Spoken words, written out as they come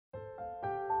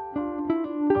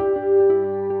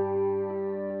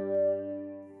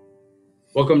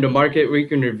Welcome to Market Week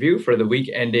in Review for the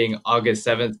week ending August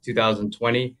 7th,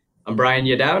 2020. I'm Brian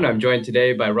Yadow, and I'm joined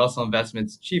today by Russell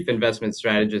Investments Chief Investment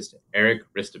Strategist, Eric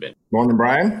Ristabin. Morning,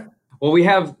 Brian. Well, we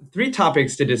have three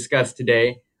topics to discuss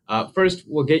today. First,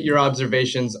 we'll get your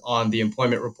observations on the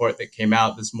employment report that came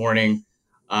out this morning.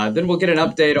 Then we'll get an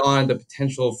update on the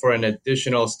potential for an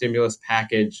additional stimulus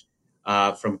package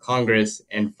from Congress.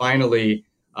 And finally,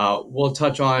 we'll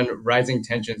touch on rising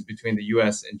tensions between the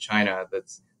U.S. and China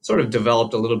that's sort of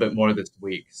developed a little bit more this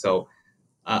week. So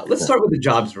let's start with the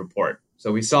jobs report.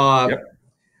 So we saw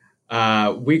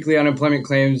weekly unemployment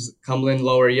claims come in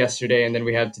lower yesterday, and then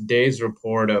we have today's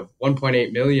report of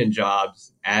 1.8 million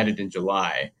jobs added in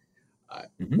July.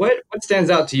 What stands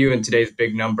out to you in today's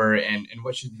big number, and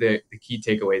what should the key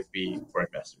takeaways be for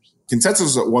investors?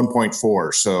 Consensus is at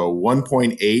 1.4, so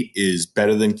 1.8 is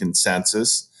better than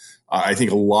consensus. I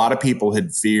think a lot of people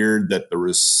had feared that the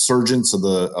resurgence of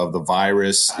the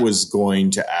virus was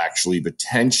going to actually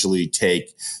potentially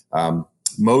take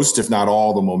most, if not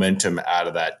all, the momentum out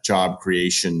of that job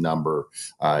creation number.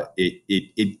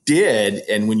 It did,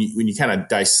 and when you kind of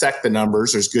dissect the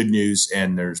numbers, there's good news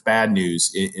and there's bad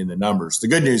news in the numbers. The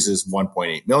good news is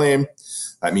 1.8 million.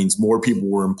 That means more people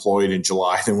were employed in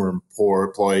July than were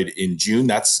employed in June.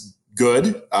 That's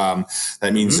good.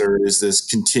 That means there is this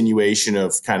continuation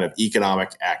of kind of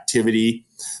economic activity.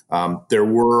 There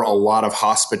were a lot of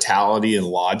hospitality and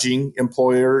lodging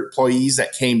employees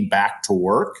that came back to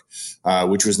work,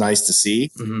 which was nice to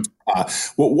see.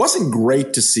 What wasn't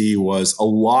great to see was a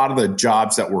lot of the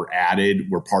jobs that were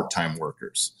added were part-time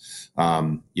workers.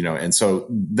 And so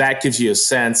that gives you a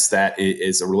sense that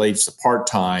as it relates to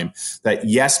part-time, that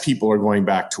yes, people are going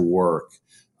back to work.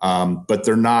 But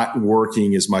they're not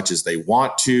working as much as they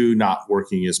want to, not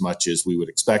working as much as we would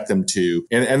expect them to.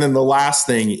 And then the last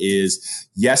thing is,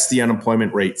 yes, the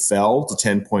unemployment rate fell to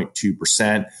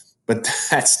 10.2%, but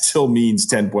that still means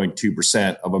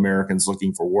 10.2% of Americans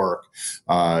looking for work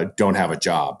don't have a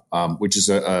job, which is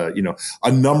a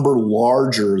number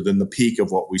larger than the peak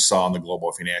of what we saw in the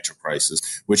global financial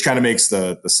crisis, which kind of makes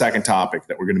the second topic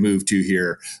that we're going to move to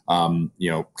here, kind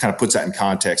of puts that in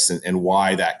context and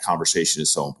why that conversation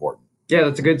is so important. Yeah,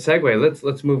 that's a good segue.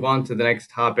 Let's move on to the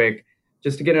next topic,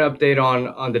 just to get an update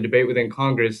on the debate within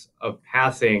Congress of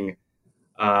passing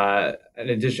an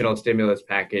additional stimulus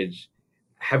package.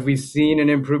 Have we seen an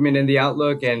improvement in the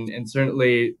outlook? And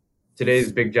certainly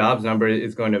today's big jobs number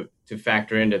is going to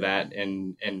factor into that.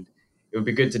 And it would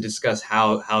be good to discuss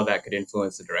how that could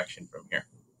influence the direction from here.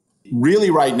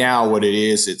 Really, right now, what it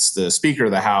is, it's the Speaker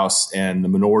of the House and the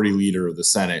Minority Leader of the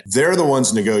Senate. They're the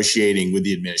ones negotiating with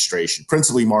the administration,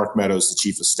 principally Mark Meadows, the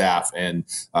Chief of Staff, and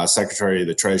Secretary of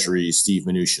the Treasury, Steve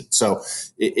Mnuchin. So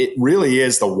it really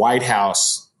is the White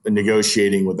House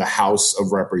negotiating with the House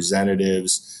of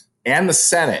Representatives and the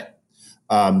Senate.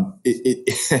 The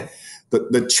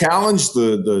challenge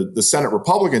the Senate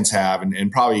Republicans have,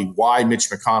 and probably why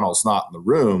Mitch McConnell's not in the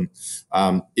room,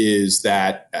 is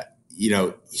that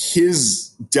his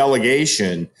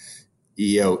delegation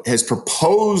has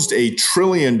proposed a $1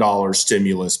 trillion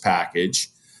stimulus package.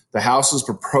 The House has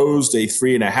proposed a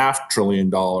 $3.5 trillion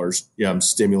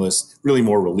stimulus, really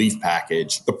more relief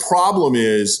package. The problem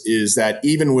is that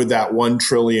even with that $1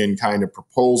 trillion kind of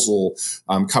proposal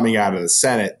coming out of the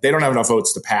Senate, they don't have enough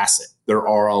votes to pass it. There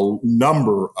are a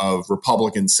number of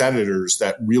Republican senators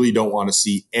that really don't want to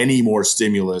see any more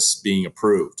stimulus being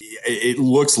approved. It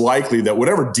looks likely that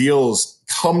whatever deals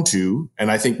come to, and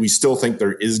I think we still think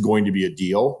there is going to be a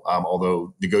deal,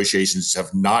 although negotiations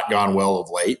have not gone well of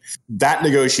late. That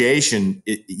negotiation,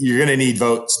 you're going to need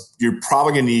votes. You're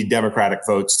probably going to need Democratic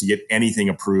votes to get anything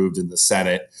approved in the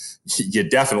Senate. You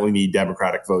definitely need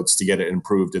Democratic votes to get it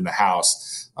approved in the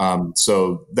House.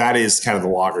 So that is kind of the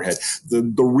loggerhead.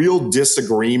 The real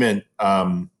disagreement,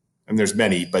 and there's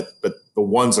many, but the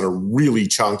ones that are really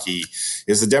chunky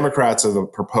is the Democrats have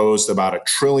proposed about $1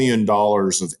 trillion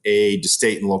of aid to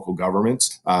state and local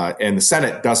governments. And the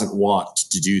Senate doesn't want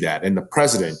to do that. And the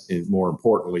president, and more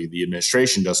importantly, the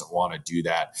administration doesn't want to do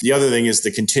that. The other thing is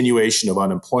the continuation of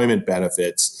unemployment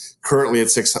benefits currently at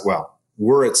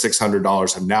we're at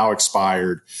 $600, have now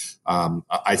expired.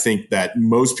 I think that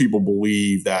most people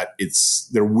believe that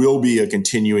there will be a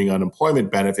continuing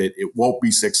unemployment benefit. It won't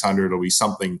be 600. It'll be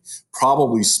something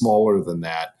probably smaller than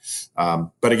that.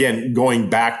 But again, going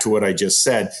back to what I just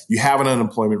said, you have an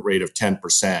unemployment rate of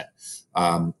 10%.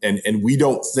 And we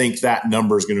don't think that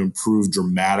number is going to improve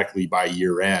dramatically by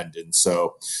year end. And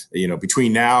so,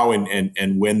 between now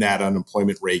and when that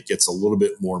unemployment rate gets a little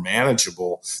bit more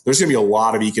manageable, there's going to be a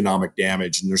lot of economic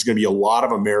damage, and there's going to be a lot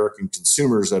of American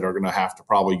consumers that are going to have to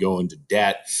probably go into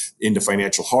debt, into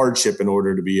financial hardship in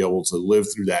order to be able to live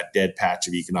through that dead patch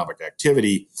of economic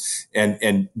activity.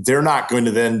 And they're not going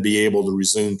to then be able to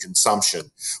resume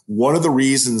consumption. One of the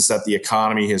reasons that the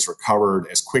economy has recovered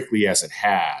as quickly as it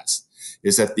has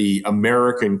is that the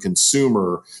American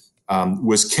consumer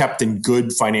was kept in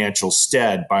good financial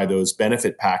stead by those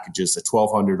benefit packages, the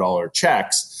 $1,200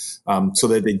 checks, so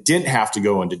that they didn't have to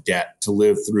go into debt to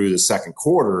live through the second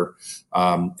quarter.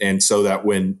 And so that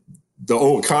when the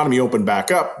whole economy opened back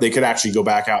up, they could actually go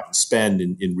back out and spend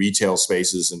in retail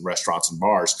spaces and restaurants and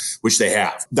bars, which they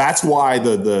have. That's why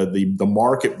the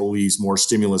market believes more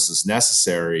stimulus is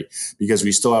necessary, because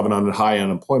we still have an high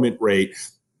unemployment rate.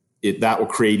 That will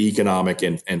create economic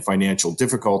and financial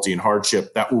difficulty and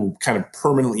hardship that will kind of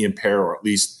permanently impair, or at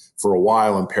least for a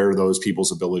while, impair those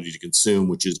people's ability to consume,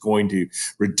 which is going to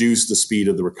reduce the speed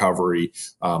of the recovery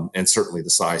and certainly the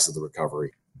size of the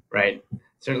recovery. Right.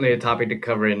 Certainly a topic to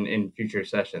cover in future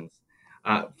sessions.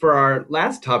 For our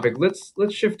last topic, let's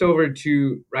shift over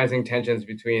to rising tensions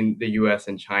between the U.S.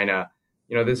 and China.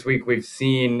 This week we've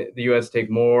seen the U.S.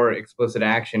 take more explicit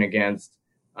action against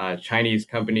Chinese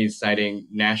companies, citing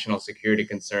national security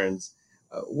concerns.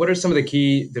 What are some of the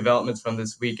key developments from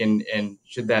this week, and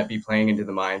should that be playing into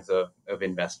the minds of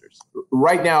investors?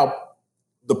 Right now,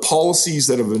 the policies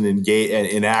that have been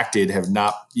enacted have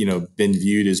not, been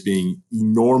viewed as being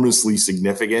enormously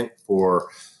significant for,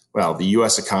 the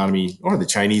U.S. economy or the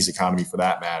Chinese economy for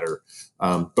that matter.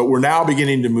 But we're now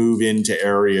beginning to move into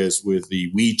areas with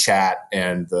the WeChat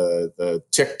and the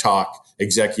TikTok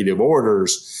executive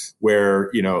orders where,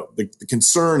 the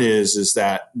concern is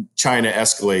that China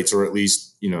escalates, or at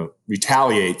least,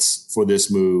 retaliates for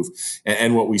this move.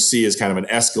 And what we see is kind of an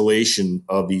escalation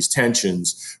of these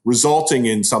tensions, resulting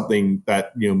in something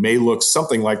that, may look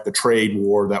something like the trade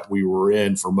war that we were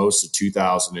in for most of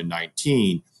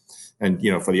 2019. And,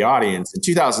 for the audience, in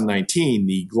 2019,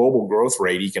 the global growth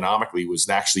rate economically was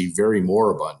actually very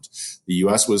moribund. The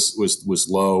U.S. was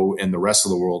low, and the rest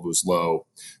of the world was low.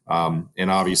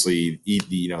 And obviously,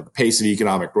 the pace of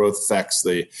economic growth affects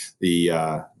the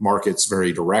markets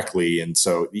very directly. And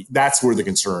so that's where the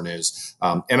concern is.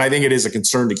 And I think it is a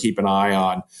concern to keep an eye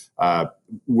on.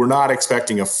 We're not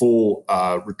expecting a full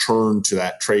return to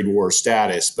that trade war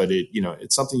status, but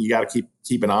it's something you got to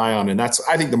keep an eye on. And I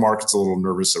think the market's a little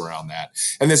nervous around that.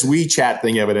 And this WeChat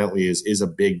thing evidently is a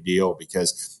big deal,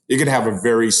 because it could have a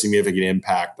very significant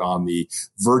impact on the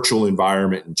virtual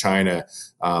environment in China,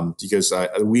 because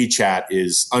WeChat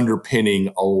is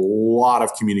underpinning a lot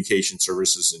of communication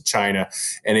services in China.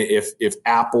 And if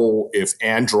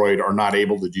Android are not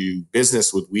able to do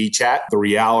business with WeChat, the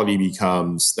reality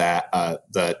becomes that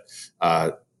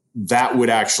that would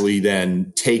actually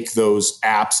then take those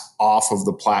apps off of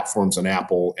the platforms on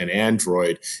Apple and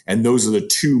Android. And those are the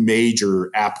two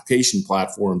major application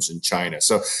platforms in China.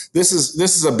 So this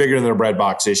is a bigger than a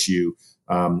breadbox issue,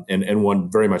 and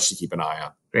one very much to keep an eye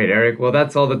on. Great, Eric. Well,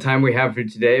 that's all the time we have for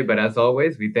today. But as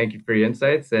always, we thank you for your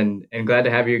insights and glad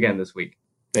to have you again this week.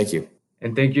 Thank you.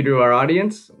 And thank you to our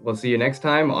audience. We'll see you next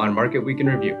time on Market Week in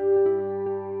Review.